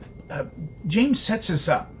James sets us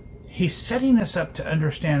up. He's setting us up to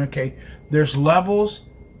understand, okay, there's levels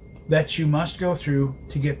that you must go through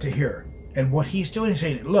to get to here. And what he's doing is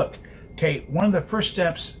saying, look, okay, one of the first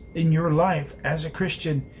steps in your life as a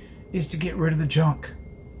Christian is to get rid of the junk.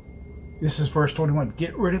 This is verse 21.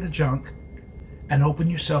 Get rid of the junk and open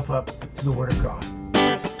yourself up to the Word of God.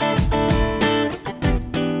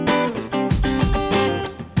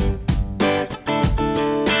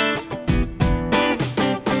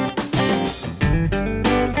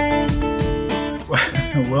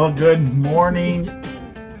 Well, good morning.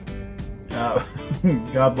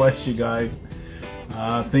 God bless you guys.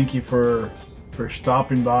 Thank you for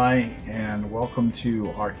stopping by, and welcome to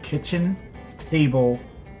our kitchen table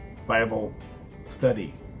Bible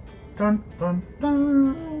study. Dun, dun,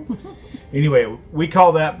 dun. Anyway, we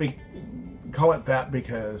call it that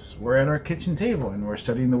because we're at our kitchen table and we're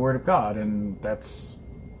studying the Word of God, and that's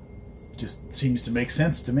just seems to make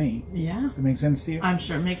sense to me. Yeah. Does it make sense to you? I'm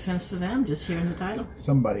sure it makes sense to them just hearing the title.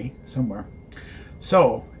 Somebody, somewhere.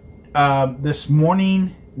 So, this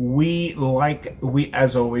morning we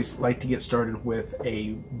as always like to get started with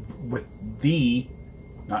the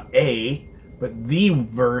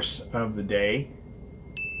verse of the day.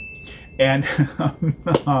 And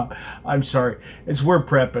I'm sorry, it's word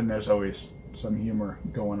prep and there's always some humor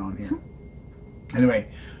going on here. Anyway,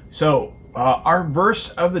 so our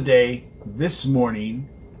verse of the day this morning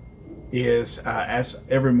is, as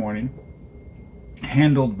every morning,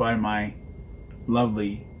 handled by my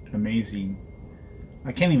lovely, amazing,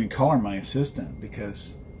 I can't even call her my assistant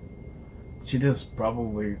because she does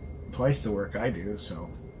probably twice the work I do.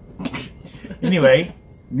 So anyway,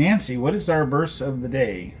 Nancy, what is our verse of the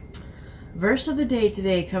day? Verse of the day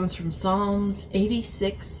today comes from Psalms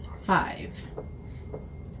 86:5.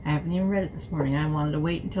 I haven't even read it this morning. I wanted to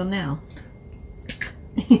wait until now.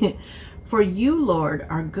 For you, Lord,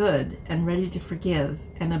 are good and ready to forgive,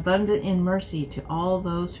 and abundant in mercy to all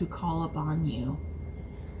those who call upon you.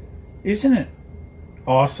 Isn't it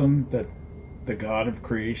awesome that the God of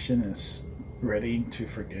creation is ready to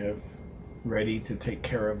forgive, ready to take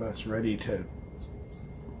care of us, ready to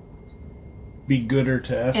be gooder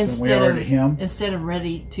to us than we are to Him? Instead of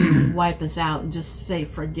ready to wipe us out and just say,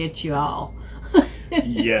 forget you all.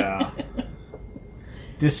 Yeah.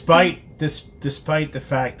 Despite the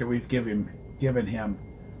fact that we've given Him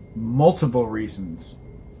multiple reasons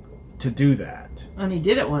to do that. And He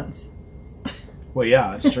did it once. Well,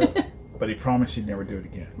 yeah, that's true. But He promised He'd never do it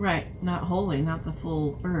again. Right. Not wholly, not the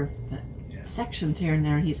full earth. But yeah. Sections here and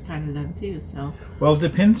there He's kind of done too. So. Well, it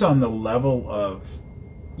depends on the level of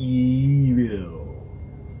evil.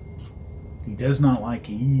 He does not like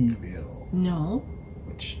evil. No.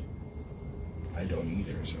 Which I don't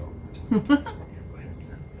either, so.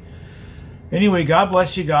 Anyway, God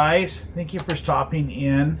bless you guys. Thank you for stopping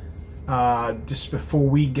in. Just before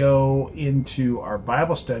we go into our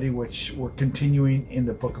Bible study, which we're continuing in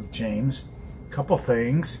the book of James, a couple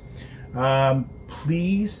things.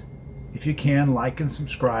 Please, if you can, like and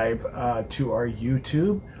subscribe to our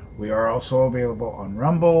YouTube. We are also available on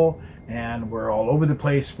Rumble, and we're all over the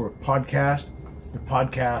place for podcast. The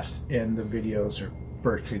podcast and the videos are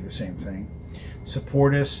virtually the same thing.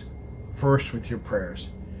 Support us first with your prayers.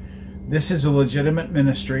 This is a legitimate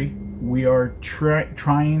ministry. We are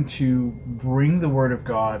trying to bring the Word of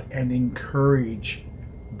God and encourage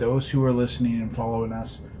those who are listening and following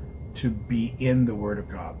us to be in the Word of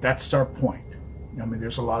God. That's our point. I mean,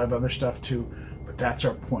 there's a lot of other stuff too, but that's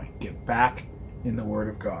our point. Get back in the Word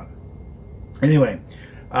of God. Anyway,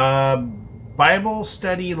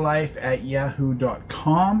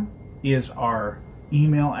 BibleStudyLife@yahoo.com is our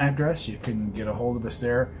email address. You can get a hold of us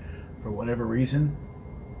there for whatever reason.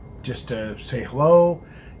 Just to say hello.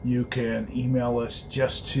 You can email us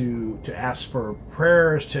just to ask for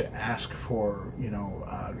prayers, to ask for,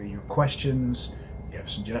 your questions, you have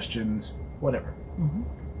suggestions, whatever. Mm-hmm.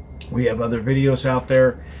 We have other videos out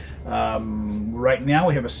there. Right now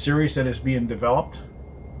we have a series that is being developed.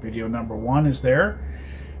 Video number 1 is there.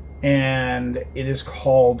 And it is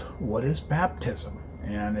called What is Baptism?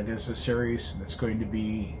 And it is a series that's going to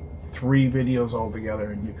be 3 videos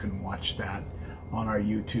altogether, and you can watch that on our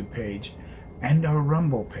YouTube page and our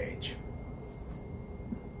Rumble page.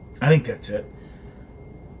 I think that's it.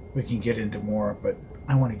 We can get into more, but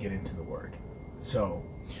I want to get into the Word. So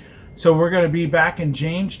we're going to be back in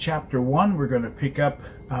James chapter 1. We're going to pick up,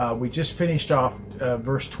 we just finished off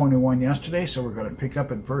verse 21 yesterday, so we're going to pick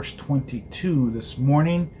up at verse 22 this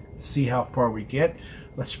morning, see how far we get.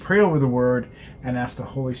 Let's pray over the Word and ask the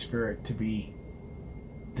Holy Spirit to be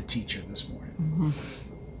the teacher this morning. Mm-hmm.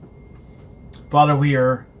 Father, we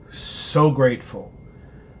are so grateful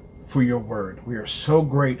for your word. We are so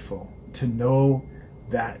grateful to know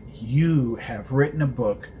that you have written a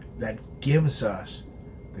book that gives us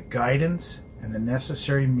the guidance and the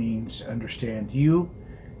necessary means to understand you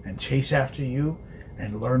and chase after you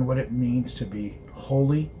and learn what it means to be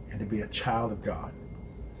holy and to be a child of God.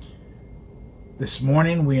 This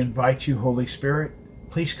morning we invite you, Holy Spirit,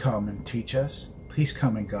 please come and teach us. Please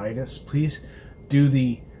come and guide us. Please do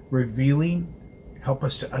the revealing. Help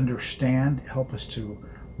us to understand. Help us to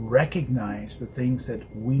recognize the things that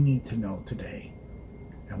we need to know today.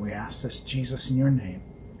 And we ask this, Jesus, in your name.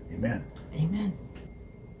 Amen. Amen.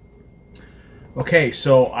 Okay,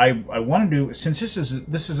 so I want to do, since this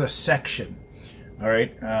is a section, all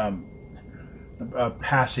right, a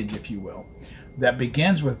passage, if you will, that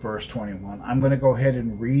begins with verse 21. I'm going to go ahead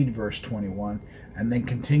and read verse 21 and then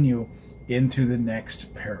continue into the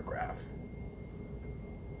next paragraph.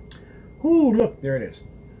 Ooh, look, there it is.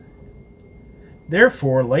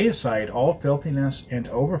 Therefore, lay aside all filthiness and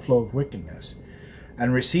overflow of wickedness,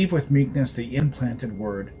 and receive with meekness the implanted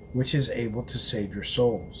word, which is able to save your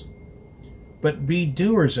souls. But be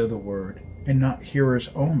doers of the word, and not hearers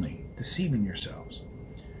only, deceiving yourselves.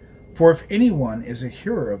 For if anyone is a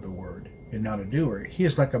hearer of the word, and not a doer, he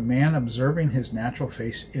is like a man observing his natural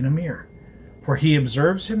face in a mirror. For he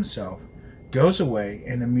observes himself, goes away,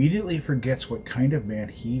 and immediately forgets what kind of man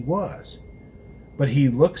he was. But he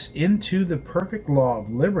looks into the perfect law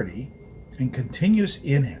of liberty, and continues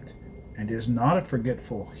in it, and is not a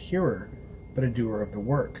forgetful hearer, but a doer of the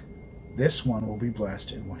work. This one will be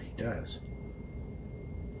blessed in what he does.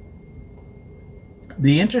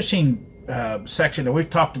 The interesting section, and we've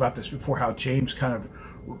talked about this before, how James kind of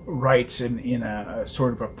writes in a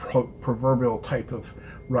sort of a proverbial type of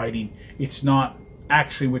writing. It's not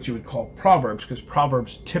actually what you would call Proverbs, because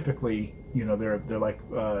Proverbs typically, they're like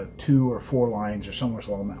 2 or 4 lines or somewhere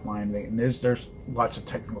along that line. And there's lots of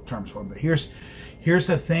technical terms for them. But here's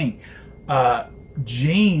the thing.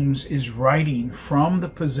 James is writing from the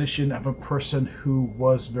position of a person who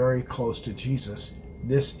was very close to Jesus.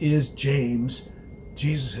 This is James,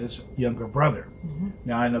 Jesus' younger brother. Mm-hmm.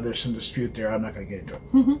 Now, I know there's some dispute there. I'm not going to get into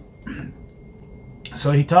it. Mm-hmm.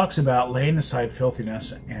 So he talks about laying aside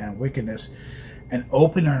filthiness and wickedness and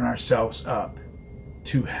opening ourselves up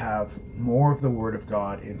to have more of the Word of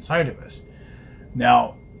God inside of us.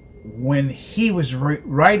 Now, when he was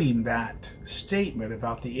writing that statement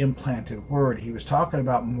about the implanted Word, he was talking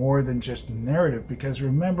about more than just narrative, because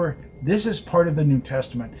remember, this is part of the New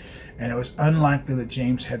Testament, and it was unlikely that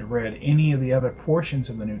James had read any of the other portions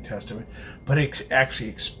of the New Testament, but actually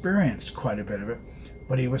experienced quite a bit of it.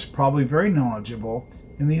 But he was probably very knowledgeable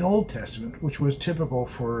in the Old Testament, which was typical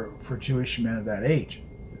for Jewish men of that age.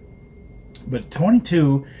 But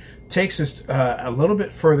 22 takes us a little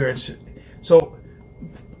bit further. So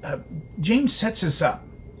James sets us up.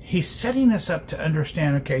 He's setting us up to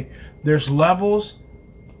understand, okay, there's levels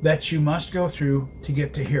that you must go through to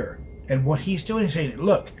get to here. And what he's doing is saying,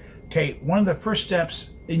 look, okay, one of the first steps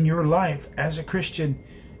in your life as a Christian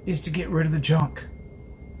is to get rid of the junk.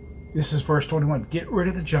 This is verse 21. Get rid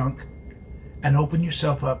of the junk and open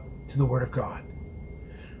yourself up to the Word of God.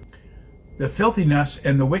 The filthiness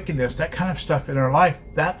and the wickedness, that kind of stuff in our life,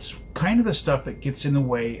 that's kind of the stuff that gets in the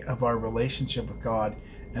way of our relationship with God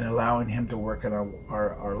and allowing Him to work in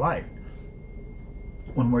our life.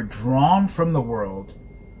 When we're drawn from the world,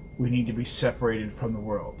 we need to be separated from the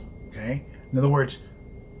world. Okay? In other words,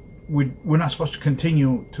 we're not supposed to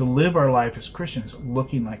continue to live our life as Christians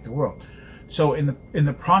looking like the world. So in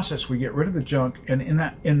the process, we get rid of the junk, and in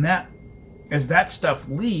that as that stuff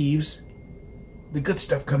leaves, the good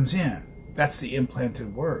stuff comes in. That's the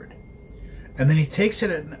implanted Word. And then he takes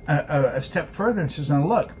it a step further and says, now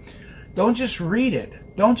look, don't just read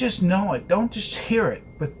it. Don't just know it. Don't just hear it,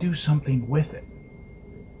 but do something with it.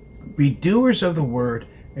 Be doers of the Word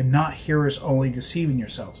and not hearers only, deceiving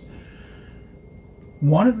yourselves.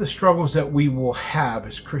 One of the struggles that we will have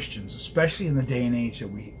as Christians, especially in the day and age that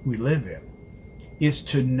we live in, is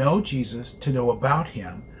to know Jesus, to know about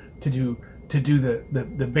Him, to do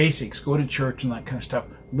the basics, go to church and that kind of stuff,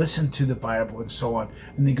 listen to the Bible and so on,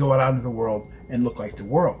 and then go out into the world and look like the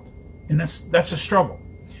world. And that's a struggle.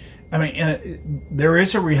 I mean, there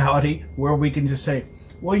is a reality where we can just say,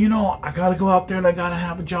 well, I got to go out there and I got to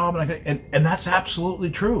have a job, and that's absolutely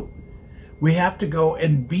true. We have to go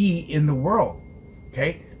and be in the world.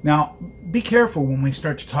 Okay? Now, be careful when we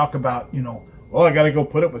start to talk about, well, I got to go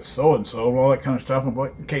put up with so-and-so and all that kind of stuff.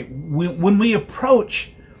 Okay, when we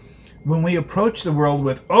approach the world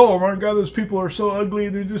with, oh my God, those people are so ugly,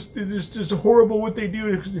 they're just horrible what they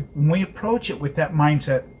do. When we approach it with that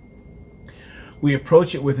mindset, We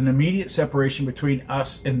approach it with an immediate separation between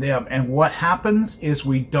us and them. And what happens is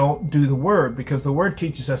we don't do the Word, because the Word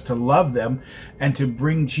teaches us to love them and to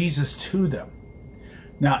bring Jesus to them.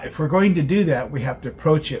 Now, if we're going to do that, we have to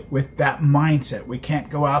approach it with that mindset. We can't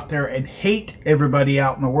go out there and hate everybody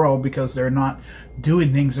out in the world because they're not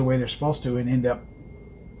doing things the way they're supposed to, and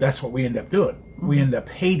that's what we end up doing. Mm-hmm. We end up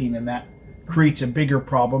hating, and that creates a bigger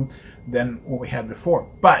problem than what we had before.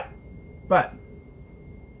 But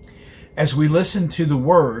as we listen to the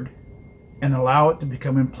Word and allow it to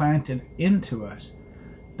become implanted into us,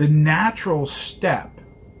 the natural step,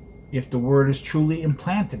 if the Word is truly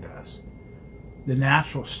implanted us, the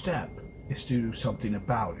natural step is to do something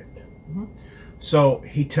about it. Mm-hmm. So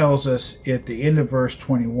he tells us at the end of verse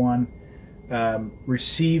 21,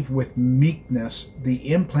 receive with meekness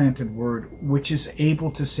the implanted Word, which is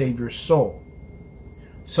able to save your soul.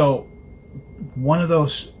 So one of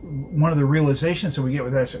the realizations that we get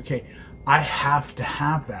with that is, okay, I have to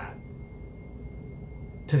have that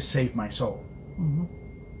to save my soul. Mm-hmm.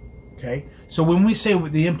 Okay? So when we say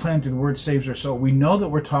the implanted Word saves our soul, we know that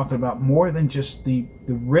we're talking about more than just the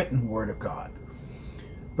written Word of God,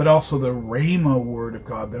 but also the Rhema Word of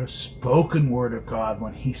God, the spoken Word of God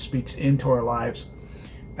when He speaks into our lives.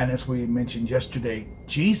 And as we mentioned yesterday,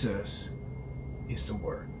 Jesus is the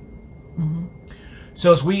Word. Mm-hmm.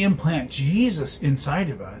 So as we implant Jesus inside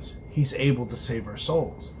of us, He's able to save our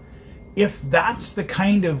souls. If that's the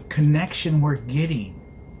kind of connection we're getting,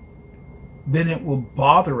 then it will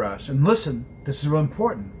bother us. And listen, this is real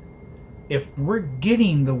important. If we're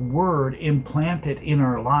getting the Word implanted in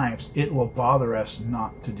our lives, it will bother us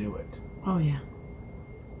not to do it. Oh, yeah.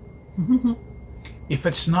 If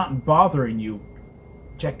it's not bothering you,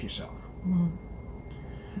 check yourself. Mm-hmm.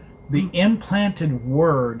 The implanted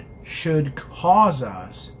Word should cause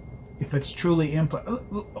us, if it's truly implanted,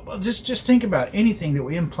 just think about anything that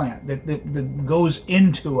we implant that goes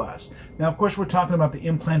into us. Now, of course, we're talking about the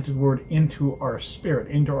implanted Word into our spirit,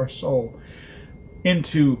 into our soul,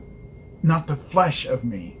 into not the flesh of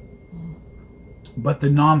me, but the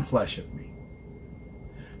non-flesh of me.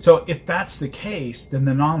 So if that's the case, then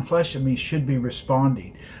the non-flesh of me should be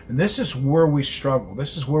responding. And this is where we struggle.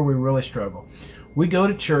 This is where we really struggle. We go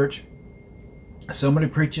to church, somebody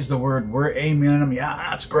preaches the Word, we're amening, yeah,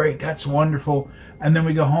 that's great, that's wonderful, and then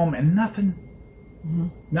we go home and nothing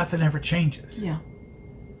ever changes. Yeah.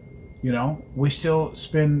 You know, we still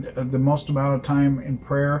spend the most amount of time in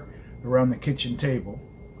prayer around the kitchen table.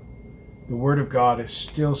 The Word of God is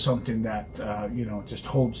still something that just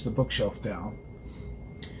holds the bookshelf down.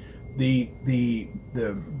 The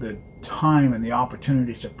time and the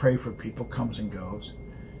opportunities to pray for people comes and goes.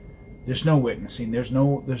 There's no witnessing. There's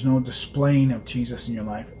no displaying of Jesus in your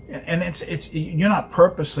life, and it's you're not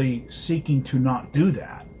purposely seeking to not do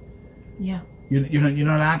that. Yeah. You're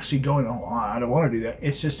not actually going, oh, I don't want to do that.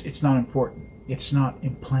 It's just, it's not important. It's not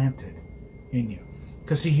implanted in you.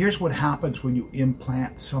 Because see, here's what happens when you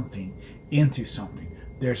implant something into something.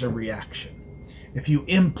 There's a reaction. If you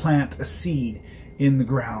implant a seed in the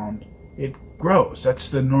ground, it grows. That's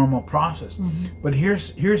the normal process. Mm-hmm. But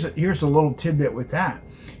here's a little tidbit with that.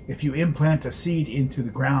 If you implant a seed into the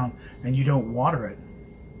ground and you don't water it,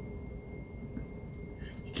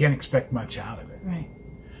 you can't expect much out of it. Right.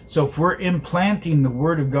 So if we're implanting the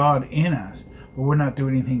Word of God in us, but we're not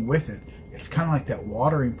doing anything with it, it's kind of like that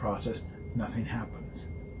watering process. Nothing happens.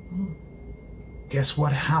 Mm. Guess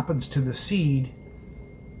what happens to the seed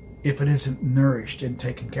if it isn't nourished and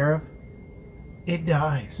taken care of? It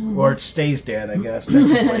dies, or it stays dead, I guess.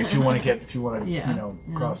 Technically, if you want to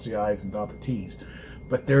cross the I's and dot the T's.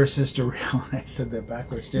 But there's just a real. I said that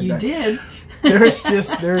backwards, didn't I? You did. There's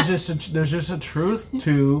just a truth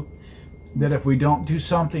to that. If we don't do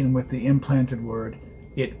something with the implanted Word,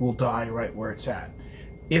 it will die right where it's at.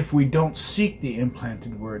 If we don't seek the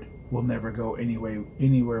implanted Word, we'll never go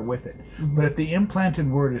anywhere with it. Mm-hmm. But if the implanted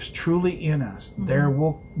Word is truly in us, mm-hmm.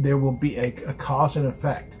 there will be a cause and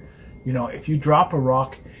effect. You know, if you drop a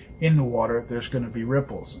rock in the water, there's going to be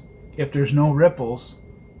ripples. If there's no ripples,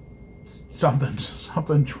 something's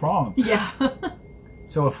wrong. Yeah.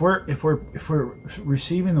 So if we're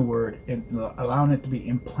receiving the Word and allowing it to be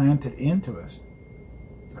implanted into us,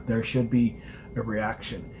 there should be a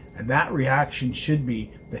reaction, and that reaction should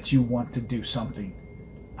be that you want to do something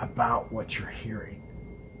about what you're hearing,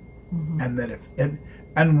 mm-hmm. and that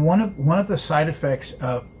and one of the side effects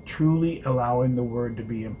of truly allowing the Word to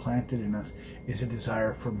be implanted in us is a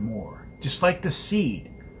desire for more, just like the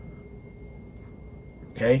seed.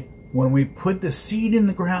 Okay. When we put the seed in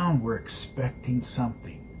the ground, we're expecting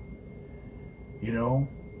something. You know,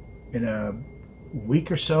 in a week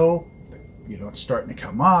or so, You know, it's starting to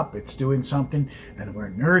come up, it's doing something, and we're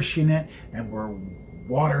nourishing it, and we're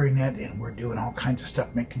watering it, and we're doing all kinds of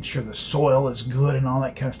stuff, making sure the soil is good and all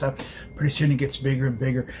that kind of stuff. Pretty soon it gets bigger and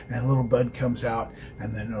bigger, and a little bud comes out,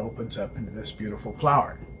 and then it opens up into this beautiful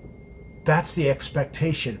flower. That's the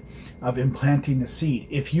expectation of implanting the seed.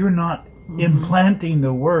 If you're not implanting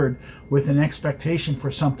the word with an expectation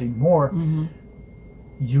for something more,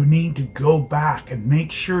 you need to go back and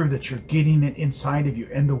make sure that you're getting it inside of you.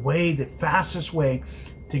 And the fastest way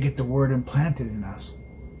to get the word implanted in us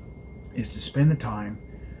is to spend the time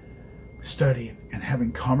studying and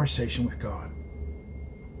having conversation with God.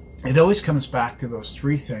 It always comes back to those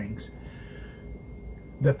three things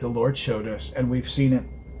that the Lord showed us, and we've seen it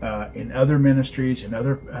in other ministries and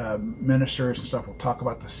other ministers and stuff will talk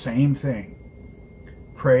about the same thing.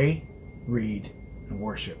 Pray, read, and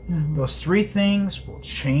worship. Those three things will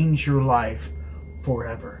change your life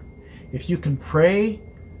forever. If you can pray,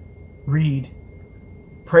 read,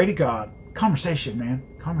 pray to God, conversation, man,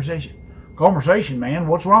 conversation, man,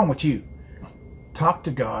 what's wrong with you? Talk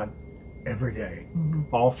to God every day,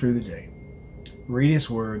 all through the day. Read His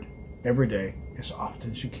Word every day, as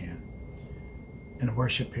often as you can. And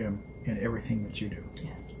worship Him in everything that you do.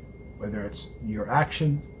 Yes. Whether it's your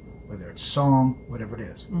action, whether it's song, whatever it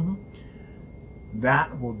is.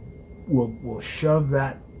 That will shove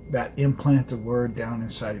that implanted word down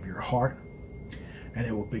inside of your heart, and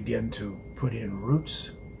it will begin to put in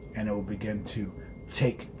roots, and it will begin to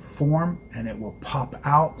take form, and it will pop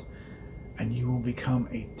out, and you will become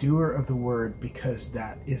a doer of the word, because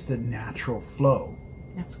that is the natural flow.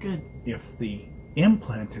 That's good. If the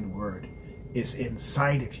implanted word is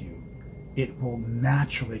inside of you, it will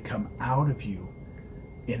naturally come out of you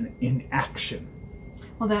in action.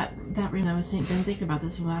 Well, that reason I was been thinking about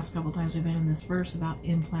this the last couple of times we've been in this verse about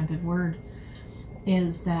implanted word,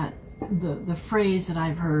 is that the phrase that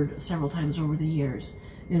I've heard several times over the years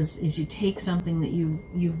is you take something that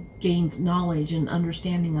you've gained knowledge and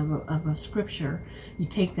understanding of a scripture, you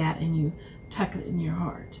take that and you tuck it in your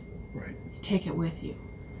heart. Right. You take it with you.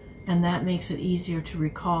 And that makes it easier to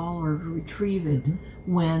recall or retrieve it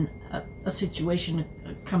when a situation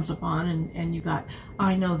comes upon and you got,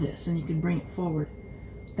 I know this, and you can bring it forward.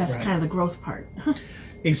 That's kind of the growth part.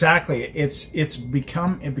 Exactly. It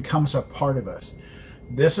becomes a part of us.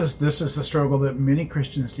 This is the struggle that many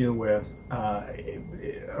Christians deal with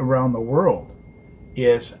around the world,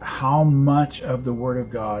 is how much of the Word of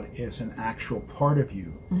God is an actual part of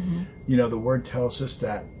you. You know, the Word tells us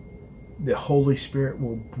that the Holy Spirit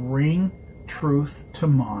will bring truth to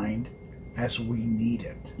mind as we need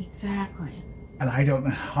it. Exactly. And I don't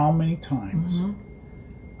know how many times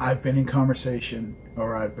I've been in conversation,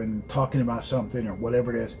 or I've been talking about something or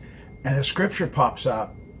whatever it is, and a scripture pops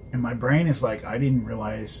up, and my brain is like, I didn't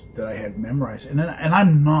realize that I had memorized it. And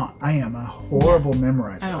I'm not. I am a horrible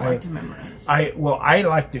memorizer. I don't like to memorize. I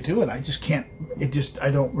like to do it. I just can't.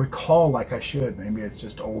 I don't recall like I should. Maybe it's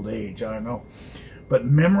just old age. I don't know. But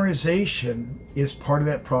memorization is part of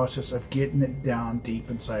that process of getting it down deep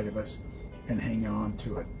inside of us and hanging on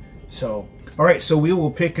to it. So, all right, so we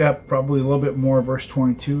will pick up probably a little bit more verse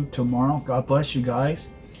 22 tomorrow. God bless you guys.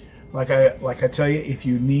 Like I tell you, if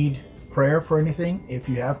you need prayer for anything, if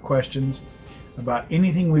you have questions about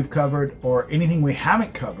anything we've covered or anything we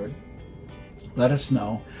haven't covered, let us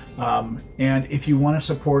know. And if you want to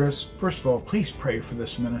support us, first of all, please pray for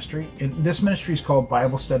this ministry. And this ministry is called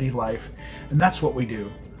Bible Study Life, and that's what we do.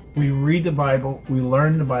 We read the Bible, we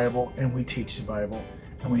learn the Bible, and we teach the Bible,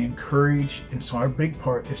 and we encourage. And so our big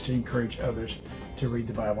part is to encourage others to read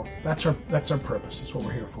the Bible. That's our purpose. That's what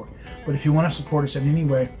we're here for. But if you want to support us in any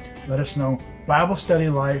way, let us know.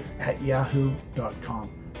 BibleStudyLife@yahoo.com.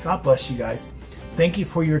 God bless you guys. Thank you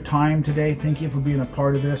for your time today. Thank you for being a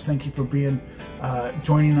part of this. Thank you for being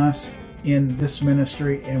joining us in this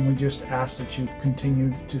ministry. And we just ask that you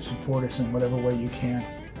continue to support us in whatever way you can.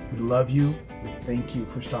 We love you. We thank you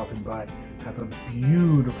for stopping by. Have a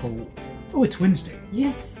beautiful... Oh, it's Wednesday.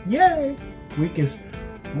 Yes. Yay! Week is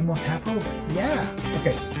almost half over. Yeah.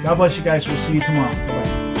 Okay. God bless you guys. We'll see you tomorrow. Bye-bye.